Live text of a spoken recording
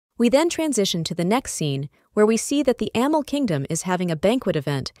We then transition to the next scene, where we see that the Amel Kingdom is having a banquet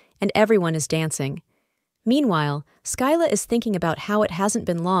event and everyone is dancing. Meanwhile, Skyla is thinking about how it hasn't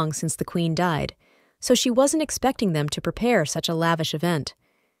been long since the queen died, so she wasn't expecting them to prepare such a lavish event.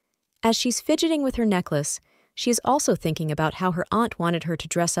 As she's fidgeting with her necklace, she is also thinking about how her aunt wanted her to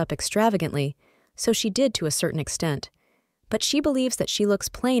dress up extravagantly, so she did to a certain extent. But she believes that she looks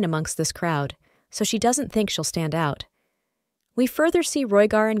plain amongst this crowd, so she doesn't think she'll stand out. We further see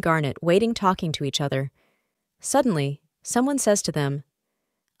Roygar and Garnet waiting talking to each other. Suddenly, someone says to them,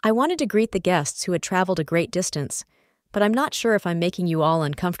 "I wanted to greet the guests who had traveled a great distance, but I'm not sure if I'm making you all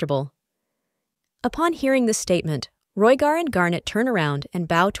uncomfortable." Upon hearing this statement, Roygar and Garnet turn around and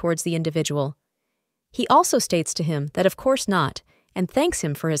bow towards the individual. He also states to him that of course not, and thanks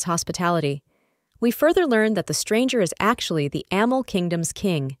him for his hospitality. We further learn that the stranger is actually the Amel Kingdom's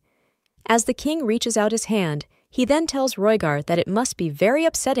king. As the king reaches out his hand, he then tells Roygar that it must be very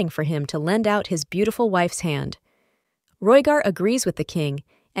upsetting for him to lend out his beautiful wife's hand. Roygar agrees with the king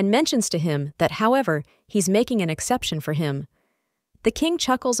and mentions to him that, however, he's making an exception for him. The king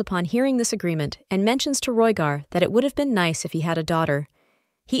chuckles upon hearing this agreement and mentions to Roygar that it would have been nice if he had a daughter.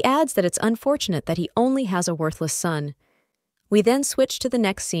 He adds that it's unfortunate that he only has a worthless son. We then switch to the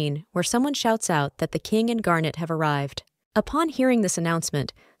next scene, where someone shouts out that the king and Garnet have arrived. Upon hearing this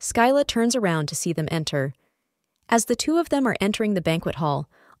announcement, Skyla turns around to see them enter. As the two of them are entering the banquet hall,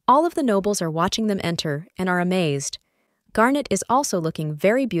 all of the nobles are watching them enter and are amazed. Garnet is also looking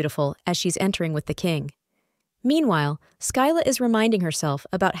very beautiful as she's entering with the king. Meanwhile, Skyla is reminding herself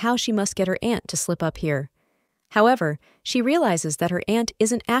about how she must get her aunt to slip up here. However, she realizes that her aunt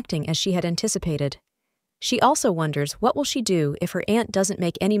isn't acting as she had anticipated. She also wonders what will she do if her aunt doesn't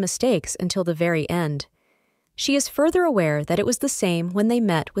make any mistakes until the very end. She is further aware that it was the same when they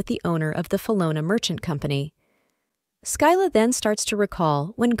met with the owner of the Felona Merchant Company. Skyla then starts to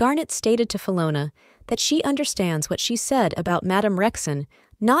recall when Garnet stated to Felona that she understands what she said about Madame Rexon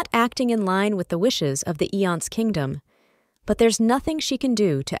not acting in line with the wishes of the Eon's kingdom, but there's nothing she can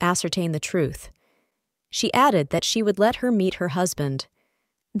do to ascertain the truth. She added that she would let her meet her husband.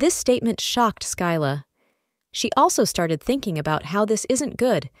 This statement shocked Skyla. She also started thinking about how this isn't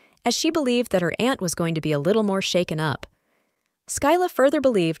good, as she believed that her aunt was going to be a little more shaken up. Skyla further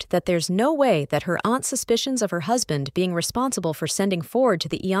believed that there's no way that her aunt's suspicions of her husband being responsible for sending Ford to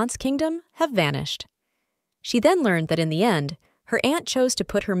the Eon's kingdom have vanished. She then learned that in the end, her aunt chose to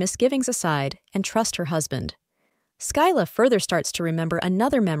put her misgivings aside and trust her husband. Skyla further starts to remember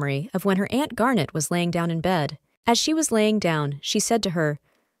another memory of when her Aunt Garnet was laying down in bed. As she was laying down, she said to her,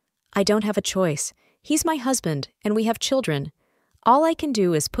 "I don't have a choice. He's my husband, and we have children. All I can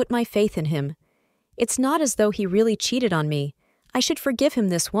do is put my faith in him. It's not as though he really cheated on me. I should forgive him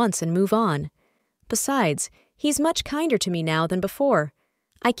this once and move on. Besides, he's much kinder to me now than before.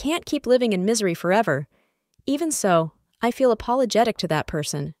 I can't keep living in misery forever. Even so, I feel apologetic to that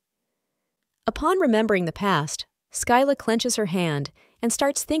person." Upon remembering the past, Skyla clenches her hand and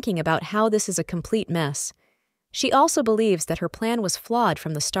starts thinking about how this is a complete mess. She also believes that her plan was flawed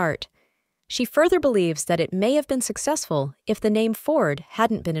from the start. She further believes that it may have been successful if the name Ford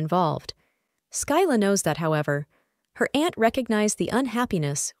hadn't been involved. Skyla knows that, however, her aunt recognized the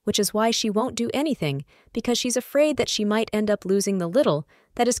unhappiness, which is why she won't do anything, because she's afraid that she might end up losing the little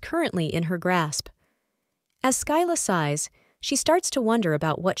that is currently in her grasp. As Skyla sighs, she starts to wonder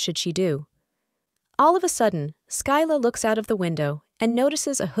about what should she do. All of a sudden, Skyla looks out of the window and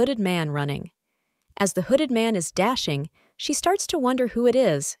notices a hooded man running. As the hooded man is dashing, she starts to wonder who it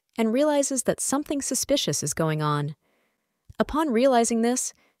is and realizes that something suspicious is going on. Upon realizing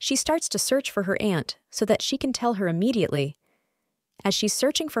this, she starts to search for her aunt so that she can tell her immediately. As she's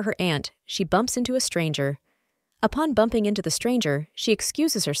searching for her aunt, she bumps into a stranger. Upon bumping into the stranger, she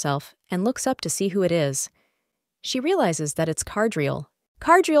excuses herself and looks up to see who it is. She realizes that it's Cardriel.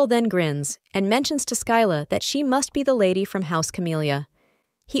 Cardriel then grins and mentions to Skyla that she must be the lady from House Camellia.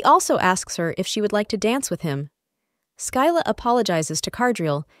 He also asks her if she would like to dance with him. Skyla apologizes to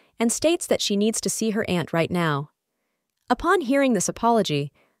Cardriel and states that she needs to see her aunt right now. Upon hearing this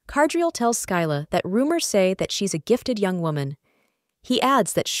apology, Cardriel tells Skyla that rumors say that she's a gifted young woman. He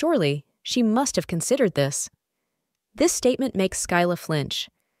adds that surely she must have considered this. This statement makes Skyla flinch.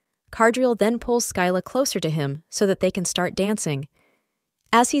 Cardriel then pulls Skyla closer to him so that they can start dancing.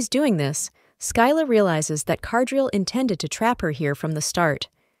 As he's doing this, Skyla realizes that Cardriel intended to trap her here from the start.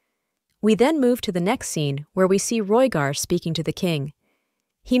 We then move to the next scene where we see Roygar speaking to the king.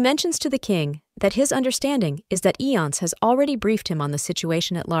 He mentions to the king that his understanding is that Eons has already briefed him on the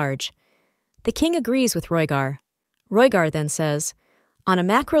situation at large. The king agrees with Roygar. Roygar then says, "On a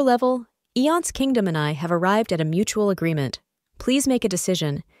macro level, Eon's kingdom and I have arrived at a mutual agreement. Please make a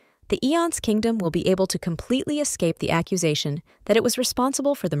decision. the Eon's kingdom will be able to completely escape the accusation that it was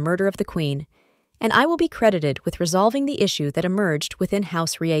responsible for the murder of the queen, and I will be credited with resolving the issue that emerged within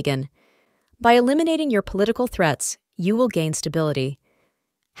House Riegan. By eliminating your political threats, you will gain stability.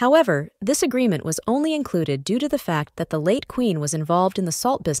 However, this agreement was only included due to the fact that the late queen was involved in the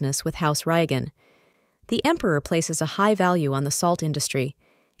salt business with House Riegan. The emperor places a high value on the salt industry,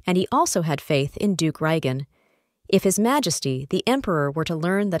 and he also had faith in Duke Riegan. If His Majesty, the emperor, were to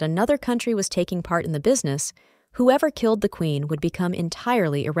learn that another country was taking part in the business, whoever killed the queen would become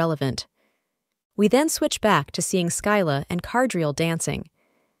entirely irrelevant. We then switch back to seeing Skyla and Cardriel dancing.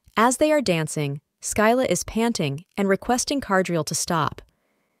 As they are dancing, Skyla is panting and requesting Cardriel to stop.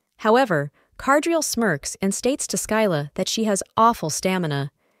 However, Cardriel smirks and states to Skyla that she has awful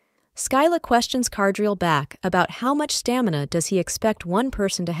stamina. Skyla questions Cardriel back about how much stamina does he expect one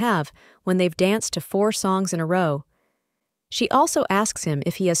person to have when they've danced to 4 songs in a row. She also asks him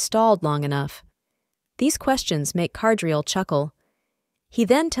if he has stalled long enough. These questions make Cardriel chuckle. He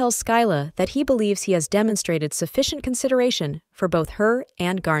then tells Skyla that he believes he has demonstrated sufficient consideration for both her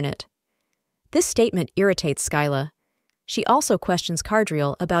and Garnet. This statement irritates Skyla. She also questions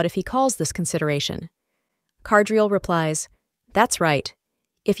Cardriel about if he calls this consideration. Cardriel replies, "That's right.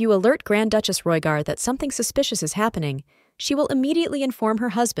 If you alert Grand Duchess Roygar that something suspicious is happening, she will immediately inform her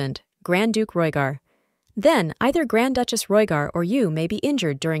husband, Grand Duke Roygar. Then either Grand Duchess Roygar or you may be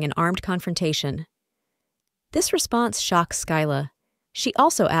injured during an armed confrontation." This response shocks Skyla. She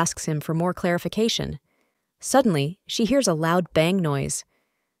also asks him for more clarification. Suddenly, she hears a loud bang noise.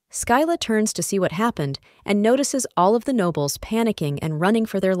 Skyla turns to see what happened and notices all of the nobles panicking and running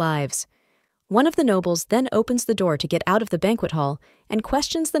for their lives. One of the nobles then opens the door to get out of the banquet hall and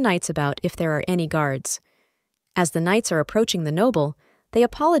questions the knights about if there are any guards. As the knights are approaching the noble, they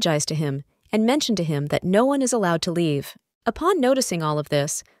apologize to him and mention to him that no one is allowed to leave. Upon noticing all of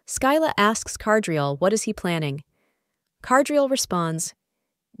this, Skyla asks Cardriel what is he planning. Cardriel responds,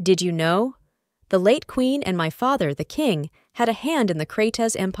 "Did you know? The late queen and my father, the king, had a hand in the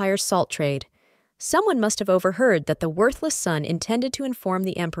Kretez Empire's salt trade. Someone must have overheard that the worthless son intended to inform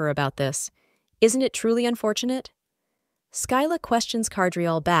the emperor about this. Isn't it truly unfortunate?" Skyla questions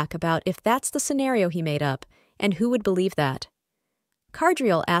Cardriel back about if that's the scenario he made up, and who would believe that.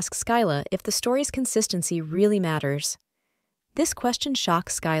 Cardriel asks Skyla if the story's consistency really matters. This question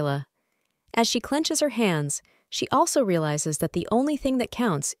shocks Skyla. As she clenches her hands, she also realizes that the only thing that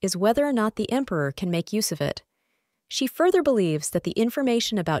counts is whether or not the emperor can make use of it. She further believes that the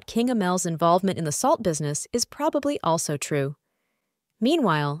information about King Amel's involvement in the salt business is probably also true.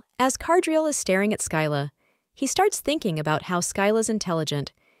 Meanwhile, as Cardriel is staring at Skyla, he starts thinking about how Skyla's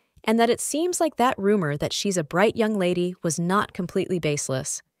intelligent, and that it seems like that rumor that she's a bright young lady was not completely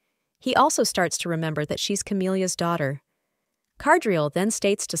baseless. He also starts to remember that she's Camelia's daughter. Cardriel then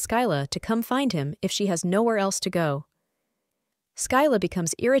states to Skyla to come find him if she has nowhere else to go. Skyla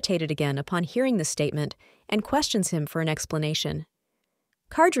becomes irritated again upon hearing this statement and questions him for an explanation.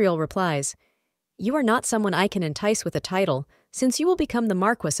 Cardriel replies, "You are not someone I can entice with a title, since you will become the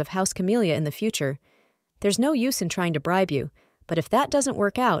Marquess of House Camellia in the future. There's no use in trying to bribe you, but if that doesn't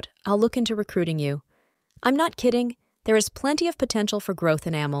work out, I'll look into recruiting you. I'm not kidding, there is plenty of potential for growth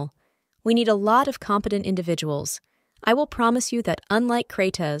in Amel. We need a lot of competent individuals. I will promise you that unlike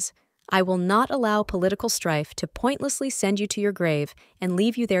Kretez, I will not allow political strife to pointlessly send you to your grave and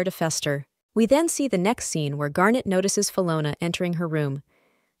leave you there to fester." We then see the next scene where Garnet notices Felona entering her room.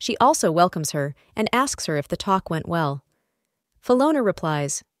 She also welcomes her and asks her if the talk went well. Felona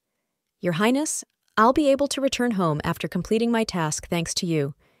replies, "Your Highness, I'll be able to return home after completing my task thanks to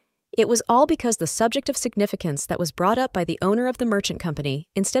you. It was all because the subject of significance that was brought up by the owner of the merchant company,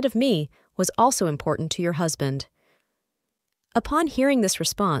 instead of me, was also important to your husband." Upon hearing this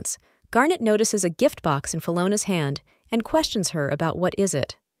response, Garnet notices a gift box in Felona's hand and questions her about what is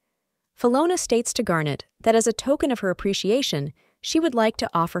it. Felona states to Garnet that as a token of her appreciation, she would like to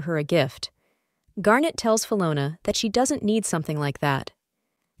offer her a gift. Garnet tells Felona that she doesn't need something like that.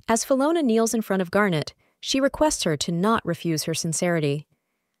 As Felona kneels in front of Garnet, she requests her to not refuse her sincerity.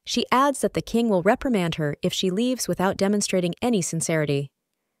 She adds that the king will reprimand her if she leaves without demonstrating any sincerity.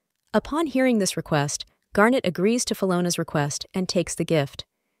 Upon hearing this request, Garnet agrees to Felona's request and takes the gift.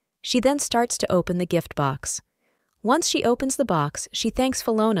 She then starts to open the gift box. Once she opens the box, she thanks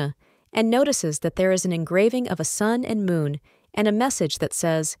Felona and notices that there is an engraving of a sun and moon and a message that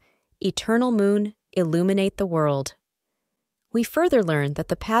says, "Eternal moon, illuminate the world." We further learn that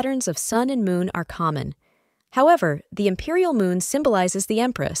the patterns of sun and moon are common. However, the imperial moon symbolizes the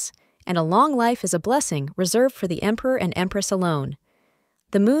empress, and a long life is a blessing reserved for the emperor and empress alone.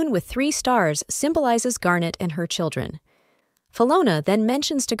 The moon with 3 stars symbolizes Garnet and her children. Felona then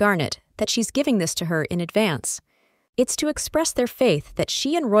mentions to Garnet that she's giving this to her in advance. It's to express their faith that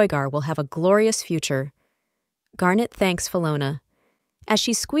she and Roygar will have a glorious future. Garnet thanks Felona. As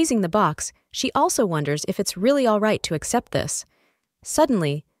she's squeezing the box, she also wonders if it's really all right to accept this.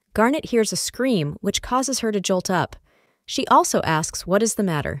 Suddenly, Garnet hears a scream which causes her to jolt up. She also asks what is the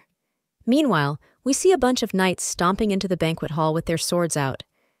matter. Meanwhile, we see a bunch of knights stomping into the banquet hall with their swords out.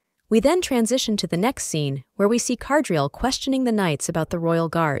 We then transition to the next scene, where we see Cardriel questioning the knights about the royal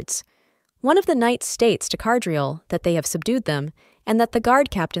guards. One of the knights states to Cardriel that they have subdued them, and that the guard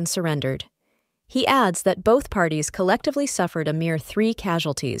captain surrendered. He adds that both parties collectively suffered a mere 3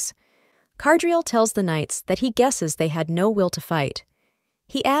 casualties. Cardriel tells the knights that he guesses they had no will to fight.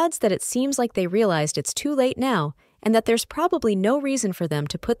 He adds that it seems like they realized it's too late now, and that there's probably no reason for them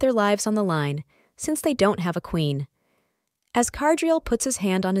to put their lives on the line, since they don't have a queen. As Cardriel puts his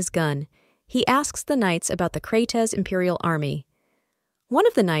hand on his gun, he asks the knights about the Krates imperial army. One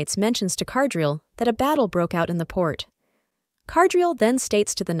of the knights mentions to Cardriel that a battle broke out in the port. Cardriel then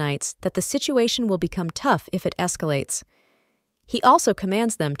states to the knights that the situation will become tough if it escalates. He also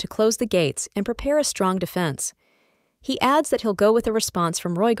commands them to close the gates and prepare a strong defense. He adds that he'll go with a response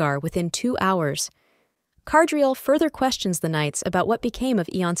from Roygar within 2 hours. Cardriel further questions the knights about what became of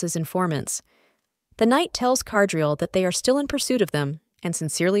Eonce's informants. The knight tells Cardriel that they are still in pursuit of them, and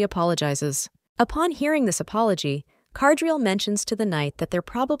sincerely apologizes. Upon hearing this apology, Cardriel mentions to the knight that they're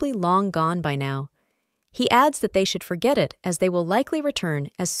probably long gone by now. He adds that they should forget it, as they will likely return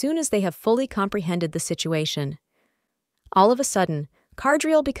as soon as they have fully comprehended the situation. All of a sudden,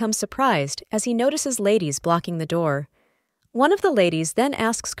 Cardriel becomes surprised as he notices ladies blocking the door. One of the ladies then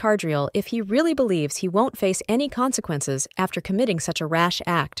asks Cardriel if he really believes he won't face any consequences after committing such a rash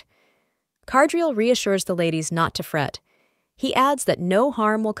act. Cardriel reassures the ladies not to fret. He adds that no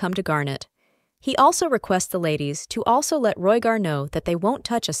harm will come to Garnet. He also requests the ladies to also let Roygar know that they won't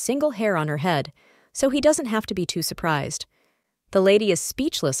touch a single hair on her head, so he doesn't have to be too surprised. The lady is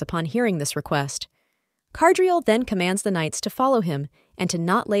speechless upon hearing this request. Cardriel then commands the knights to follow him and to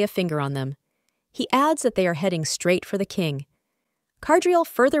not lay a finger on them. He adds that they are heading straight for the king. Cardriel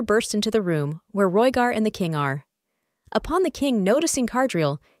further bursts into the room where Roygar and the king are. Upon the king noticing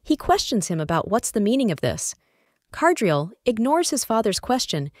Cardriel, he questions him about what's the meaning of this. Cardriel ignores his father's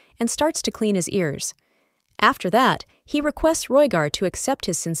question and starts to clean his ears. After that, he requests Roygar to accept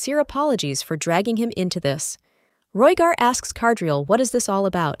his sincere apologies for dragging him into this. Roygar asks Cardriel what is this all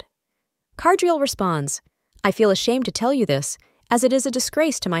about. Cardriel responds, "I feel ashamed to tell you this, as it is a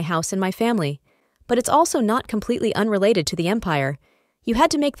disgrace to my house and my family, but it's also not completely unrelated to the Empire. You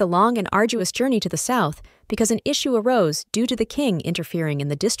had to make the long and arduous journey to the south because an issue arose due to the king interfering in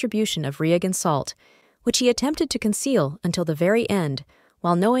the distribution of Riegan salt, which he attempted to conceal until the very end,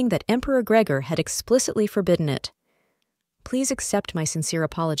 while knowing that Emperor Gregor had explicitly forbidden it. Please accept my sincere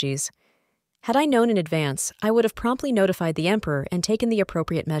apologies. Had I known in advance, I would have promptly notified the Emperor and taken the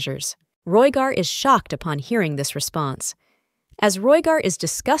appropriate measures." Roygar is shocked upon hearing this response. As Roygar is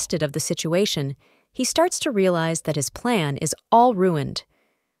disgusted of the situation, he starts to realize that his plan is all ruined.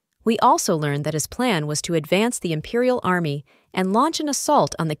 We also learn that his plan was to advance the Imperial army and launch an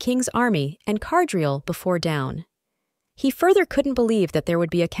assault on the king's army and Cardriel before dawn. He further couldn't believe that there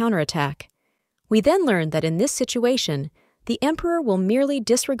would be a counterattack. We then learn that in this situation, the Emperor will merely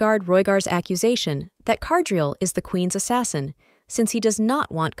disregard Roygar's accusation that Cardriel is the queen's assassin, since he does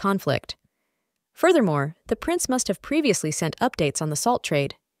not want conflict. Furthermore, the prince must have previously sent updates on the salt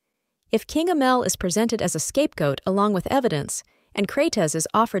trade. If King Amel is presented as a scapegoat along with evidence, and Krates is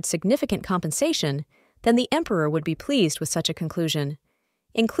offered significant compensation, then the Emperor would be pleased with such a conclusion,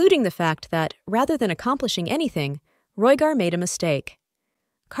 including the fact that, rather than accomplishing anything, Roygar made a mistake.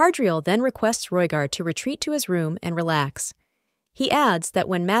 Cardriel then requests Roygar to retreat to his room and relax. He adds that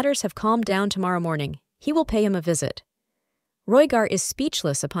when matters have calmed down tomorrow morning, he will pay him a visit. Roygar is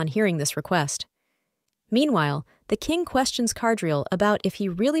speechless upon hearing this request. Meanwhile, the king questions Cardriel about if he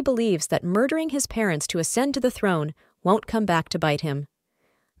really believes that murdering his parents to ascend to the throne won't come back to bite him.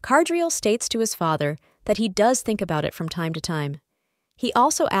 Cardriel states to his father that he does think about it from time to time. He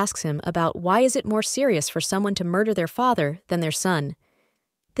also asks him about why is it more serious for someone to murder their father than their son.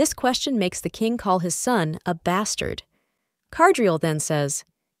 This question makes the king call his son a bastard. Cardriel then says,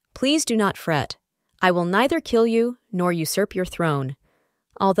 "Please do not fret. I will neither kill you nor usurp your throne.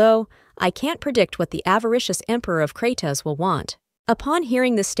 Although, I can't predict what the avaricious Emperor of Krates will want." Upon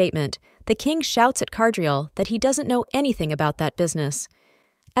hearing this statement, the king shouts at Cardriel that he doesn't know anything about that business.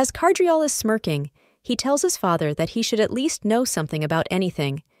 As Cardriel is smirking, he tells his father that he should at least know something about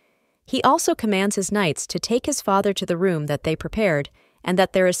anything. He also commands his knights to take his father to the room that they prepared, and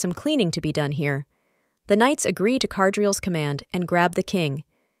that there is some cleaning to be done here. The knights agree to Cardriel's command and grab the king.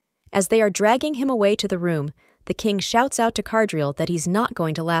 As they are dragging him away to the room, the king shouts out to Cardriel that he's not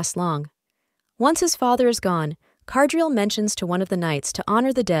going to last long. Once his father is gone, Cardriel mentions to one of the knights to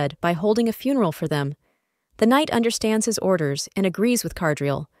honor the dead by holding a funeral for them. The knight understands his orders and agrees with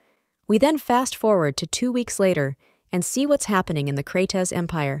Cardriel. We then fast forward to 2 weeks later and see what's happening in the Krates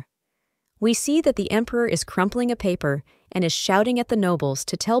Empire. We see that the emperor is crumpling a paper and is shouting at the nobles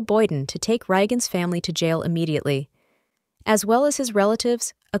to tell Boyden to take Raigan's family to jail immediately, as well as his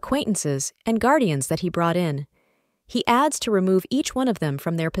relatives, acquaintances, and guardians that he brought in. He adds to remove each one of them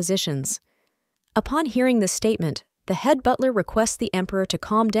from their positions. Upon hearing this statement, the head butler requests the emperor to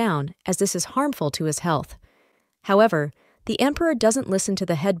calm down as this is harmful to his health. However, the emperor doesn't listen to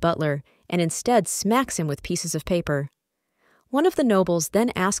the head butler and instead smacks him with pieces of paper. One of the nobles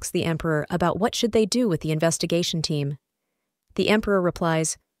then asks the emperor about what should they do with the investigation team. The emperor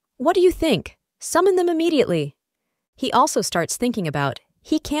replies, "What do you think? Summon them immediately." He also starts thinking about,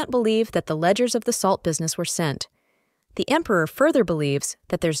 he can't believe that the ledgers of the salt business were sent. The emperor further believes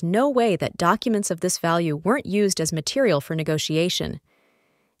that there's no way that documents of this value weren't used as material for negotiation.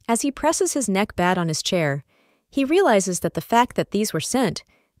 As he presses his neck bad on his chair, he realizes that the fact that these were sent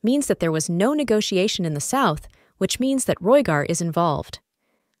means that there was no negotiation in the south, which means that Roygar is involved.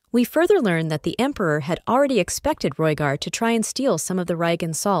 We further learn that the emperor had already expected Roygar to try and steal some of the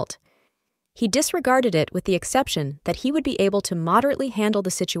Raigan salt. He disregarded it with the exception that he would be able to moderately handle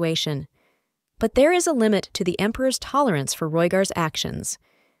the situation. But there is a limit to the emperor's tolerance for Roygar's actions.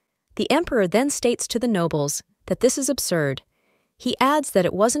 The emperor then states to the nobles that this is absurd. He adds that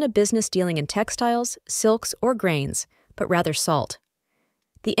it wasn't a business dealing in textiles, silks, or grains, but rather salt.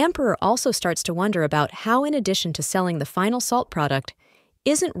 The emperor also starts to wonder about how, in addition to selling the final salt product,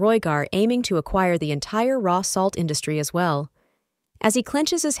 isn't Roygar aiming to acquire the entire raw salt industry as well? As he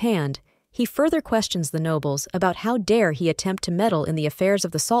clenches his hand, he further questions the nobles about how dare he attempt to meddle in the affairs of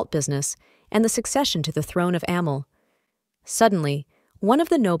the salt business and the succession to the throne of Amel. Suddenly, one of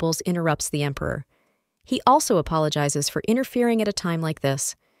the nobles interrupts the emperor. He also apologizes for interfering at a time like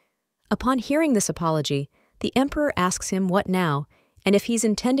this. Upon hearing this apology, the emperor asks him what now, and if he's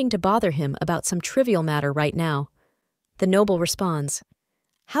intending to bother him about some trivial matter right now. The noble responds,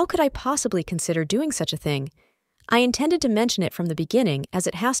 "How could I possibly consider doing such a thing? I intended to mention it from the beginning as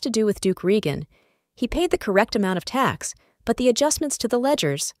it has to do with Duke Regan. He paid the correct amount of tax, but the adjustments to the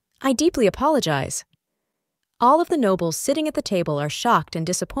ledgers, I deeply apologize." All of the nobles sitting at the table are shocked and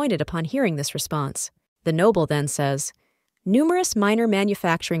disappointed upon hearing this response. The noble then says, "Numerous minor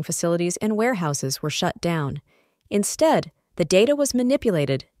manufacturing facilities and warehouses were shut down. Instead, the data was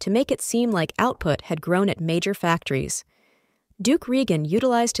manipulated to make it seem like output had grown at major factories. Duke Regan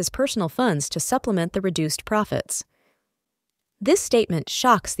utilized his personal funds to supplement the reduced profits." This statement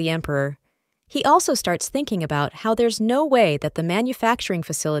shocks the emperor. He also starts thinking about how there's no way that the manufacturing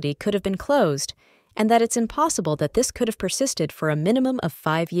facility could have been closed, and that it's impossible that this could have persisted for a minimum of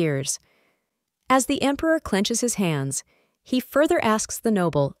 5 years. As the emperor clenches his hands, he further asks the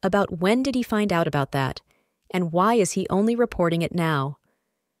noble about when did he find out about that, and why is he only reporting it now?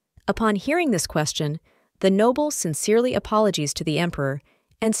 Upon hearing this question, the noble sincerely apologizes to the emperor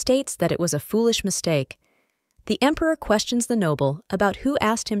and states that it was a foolish mistake. The emperor questions the noble about who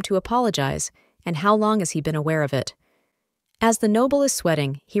asked him to apologize and how long has he been aware of it. As the noble is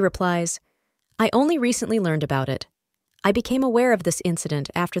sweating, he replies, "I only recently learned about it. I became aware of this incident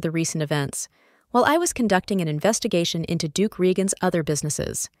after the recent events, while I was conducting an investigation into Duke Regan's other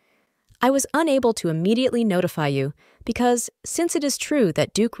businesses. I was unable to immediately notify you because, since it is true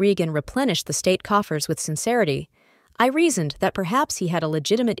that Duke Regan replenished the state coffers with sincerity, I reasoned that perhaps he had a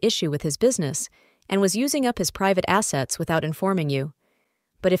legitimate issue with his business and was using up his private assets without informing you.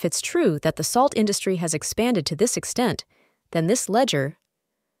 But if it's true that the salt industry has expanded to this extent, then this ledger—"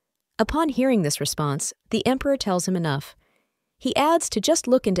 Upon hearing this response, the emperor tells him enough. He adds to just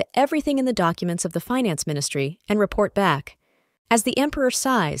look into everything in the documents of the finance ministry and report back. As the emperor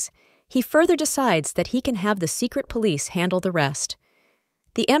sighs, he further decides that he can have the secret police handle the rest.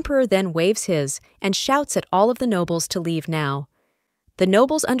 The emperor then waves his and shouts at all of the nobles to leave now. The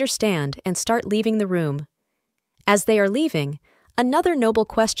nobles understand and start leaving the room. As they are leaving, another noble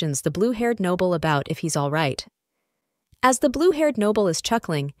questions the blue-haired noble about if he's all right. As the blue-haired noble is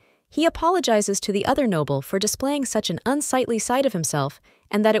chuckling, he apologizes to the other noble for displaying such an unsightly side of himself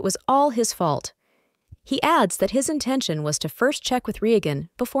and that it was all his fault. He adds that his intention was to first check with Regan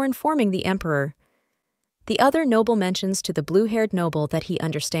before informing the emperor. The other noble mentions to the blue-haired noble that he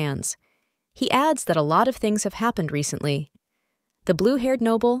understands. He adds that a lot of things have happened recently. The blue-haired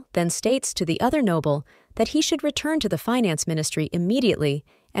noble then states to the other noble that he should return to the finance ministry immediately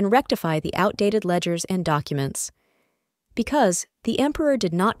and rectify the outdated ledgers and documents. Because the emperor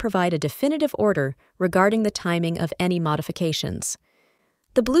did not provide a definitive order regarding the timing of any modifications.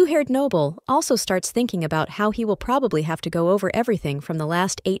 The blue-haired noble also starts thinking about how he will probably have to go over everything from the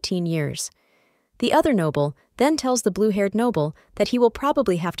last 18 years. The other noble then tells the blue-haired noble that he will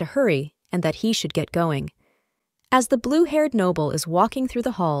probably have to hurry and that he should get going. As the blue-haired noble is walking through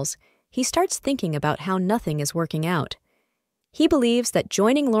the halls, he starts thinking about how nothing is working out. He believes that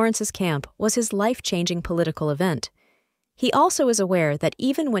joining Lawrence's camp was his life-changing political event. He also is aware that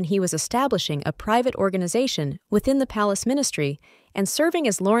even when he was establishing a private organization within the palace ministry and serving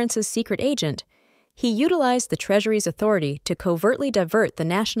as Lawrence's secret agent, he utilized the treasury's authority to covertly divert the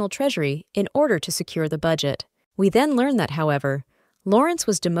national treasury in order to secure the budget. We then learn that, however, Lawrence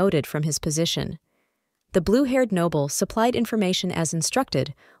was demoted from his position. The blue-haired noble supplied information as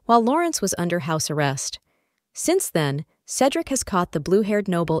instructed while Lawrence was under house arrest. Since then, Cedric has caught the blue-haired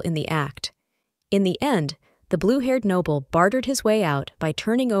noble in the act. In the end, the blue-haired noble bartered his way out by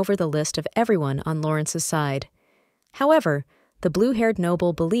turning over the list of everyone on Lawrence's side. However, the blue-haired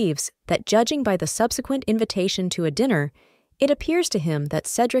noble believes that judging by the subsequent invitation to a dinner, it appears to him that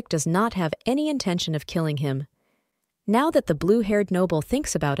Cedric does not have any intention of killing him. Now that the blue-haired noble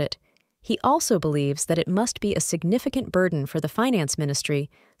thinks about it, he also believes that it must be a significant burden for the finance ministry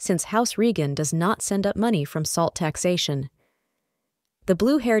since House Regan does not send up money from salt taxation. The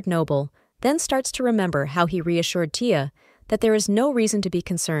blue-haired noble then starts to remember how he reassured Tia that there is no reason to be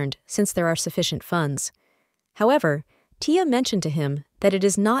concerned since there are sufficient funds. However, Tia mentioned to him that it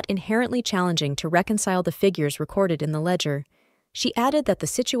is not inherently challenging to reconcile the figures recorded in the ledger. She added that the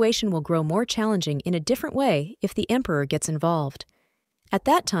situation will grow more challenging in a different way if the emperor gets involved. At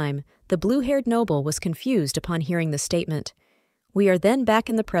that time, the blue-haired noble was confused upon hearing the statement. We are then back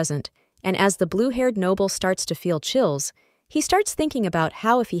in the present, and as the blue-haired noble starts to feel chills, he starts thinking about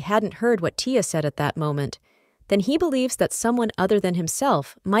how if he hadn't heard what Tia said at that moment, then he believes that someone other than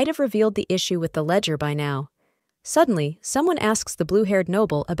himself might have revealed the issue with the ledger by now. Suddenly, someone asks the blue-haired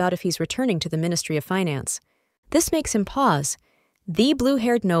noble about if he's returning to the Ministry of Finance. This makes him pause. The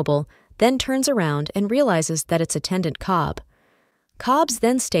blue-haired noble then turns around and realizes that it's attendant Cobb. Cobbs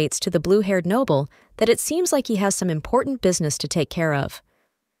then states to the blue-haired noble that it seems like he has some important business to take care of.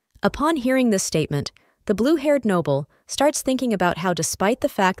 Upon hearing this statement, the blue-haired noble starts thinking about how despite the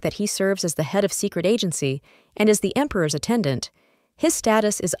fact that he serves as the head of secret agency and is the emperor's attendant, his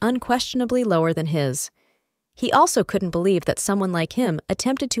status is unquestionably lower than his. He also couldn't believe that someone like him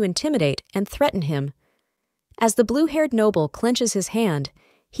attempted to intimidate and threaten him. As the blue-haired noble clenches his hand,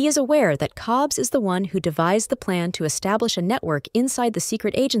 he is aware that Cobbs is the one who devised the plan to establish a network inside the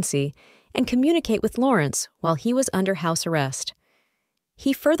secret agency and communicate with Lawrence while he was under house arrest.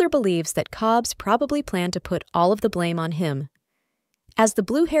 He further believes that Cobbs probably planned to put all of the blame on him. As the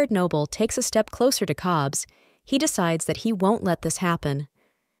blue-haired noble takes a step closer to Cobbs, he decides that he won't let this happen.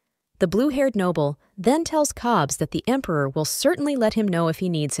 The blue-haired noble then tells Cobbs that the emperor will certainly let him know if he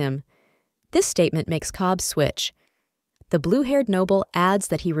needs him. This statement makes Cobbs switch. The blue-haired noble adds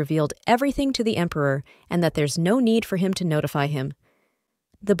that he revealed everything to the emperor and that there's no need for him to notify him.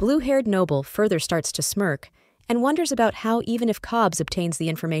 The blue-haired noble further starts to smirk and wonders about how even if Cobbs obtains the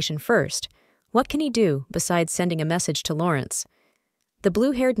information first, what can he do besides sending a message to Lawrence? The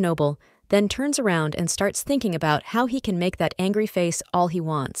blue-haired noble then turns around and starts thinking about how he can make that angry face all he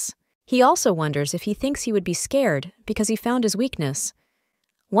wants. He also wonders if he thinks he would be scared because he found his weakness.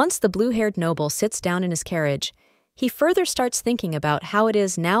 Once the blue-haired noble sits down in his carriage, he further starts thinking about how it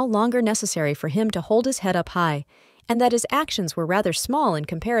is now longer necessary for him to hold his head up high, and that his actions were rather small in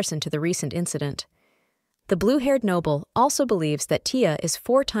comparison to the recent incident. The blue-haired noble also believes that Tia is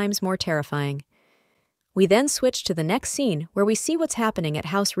 4 times more terrifying. We then switch to the next scene where we see what's happening at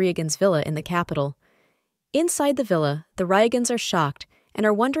House Riegan's villa in the capital. Inside the villa, the Riegans are shocked and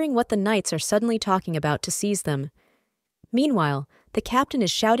are wondering what the knights are suddenly talking about to seize them. Meanwhile, the captain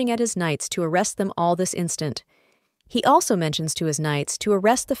is shouting at his knights to arrest them all this instant. He also mentions to his knights to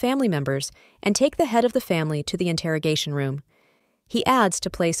arrest the family members and take the head of the family to the interrogation room. He adds to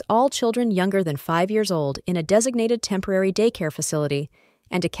place all children younger than 5 years old in a designated temporary daycare facility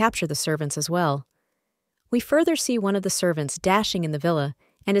and to capture the servants as well. We further see one of the servants dashing in the villa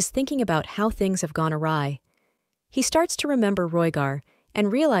and is thinking about how things have gone awry. He starts to remember Roygar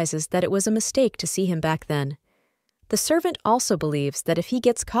and realizes that it was a mistake to see him back then. The servant also believes that if he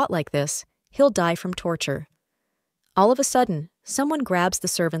gets caught like this, he'll die from torture. All of a sudden, someone grabs the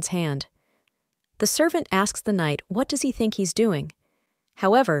servant's hand. The servant asks the knight what does he think he's doing.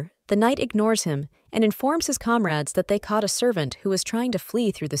 However, the knight ignores him and informs his comrades that they caught a servant who was trying to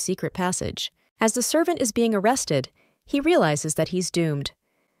flee through the secret passage. As the servant is being arrested, he realizes that he's doomed.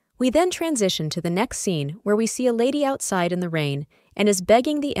 We then transition to the next scene where we see a lady outside in the rain and is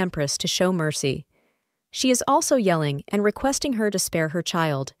begging the Empress to show mercy. She is also yelling and requesting her to spare her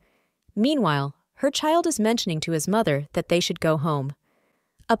child. Meanwhile, her child is mentioning to his mother that they should go home.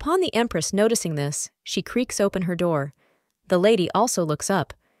 Upon the Empress noticing this, she creaks open her door. The lady also looks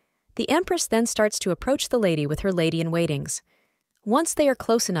up. The Empress then starts to approach the lady with her lady-in-waitings. Once they are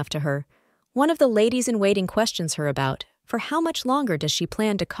close enough to her, one of the ladies-in-waiting questions her about for how much longer does she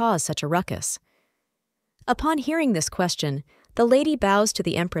plan to cause such a ruckus. Upon hearing this question, the lady bows to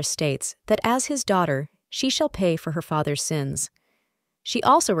the Empress states that as his daughter, she shall pay for her father's sins. She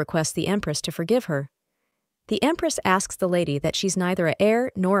also requests the Empress to forgive her. The Empress asks the lady that she's neither an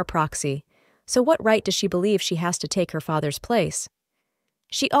heir nor a proxy, so what right does she believe she has to take her father's place?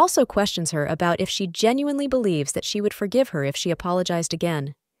 She also questions her about if she genuinely believes that she would forgive her if she apologized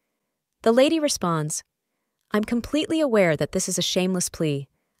again. The lady responds, "I'm completely aware that this is a shameless plea.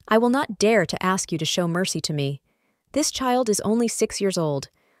 I will not dare to ask you to show mercy to me. This child is only 6 years old.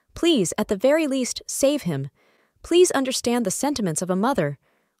 Please, at the very least, save him. Please understand the sentiments of a mother.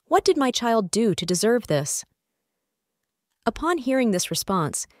 What did my child do to deserve this?" Upon hearing this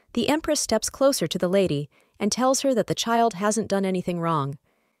response, the Empress steps closer to the lady and tells her that the child hasn't done anything wrong.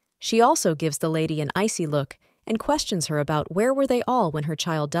 She also gives the lady an icy look and questions her about where were they all when her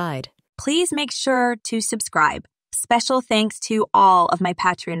child died. Please make sure to subscribe. Special thanks to all of my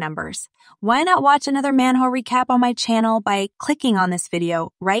Patreon members. Why not watch another Manhwa recap on my channel by clicking on this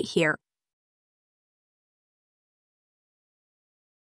video right here?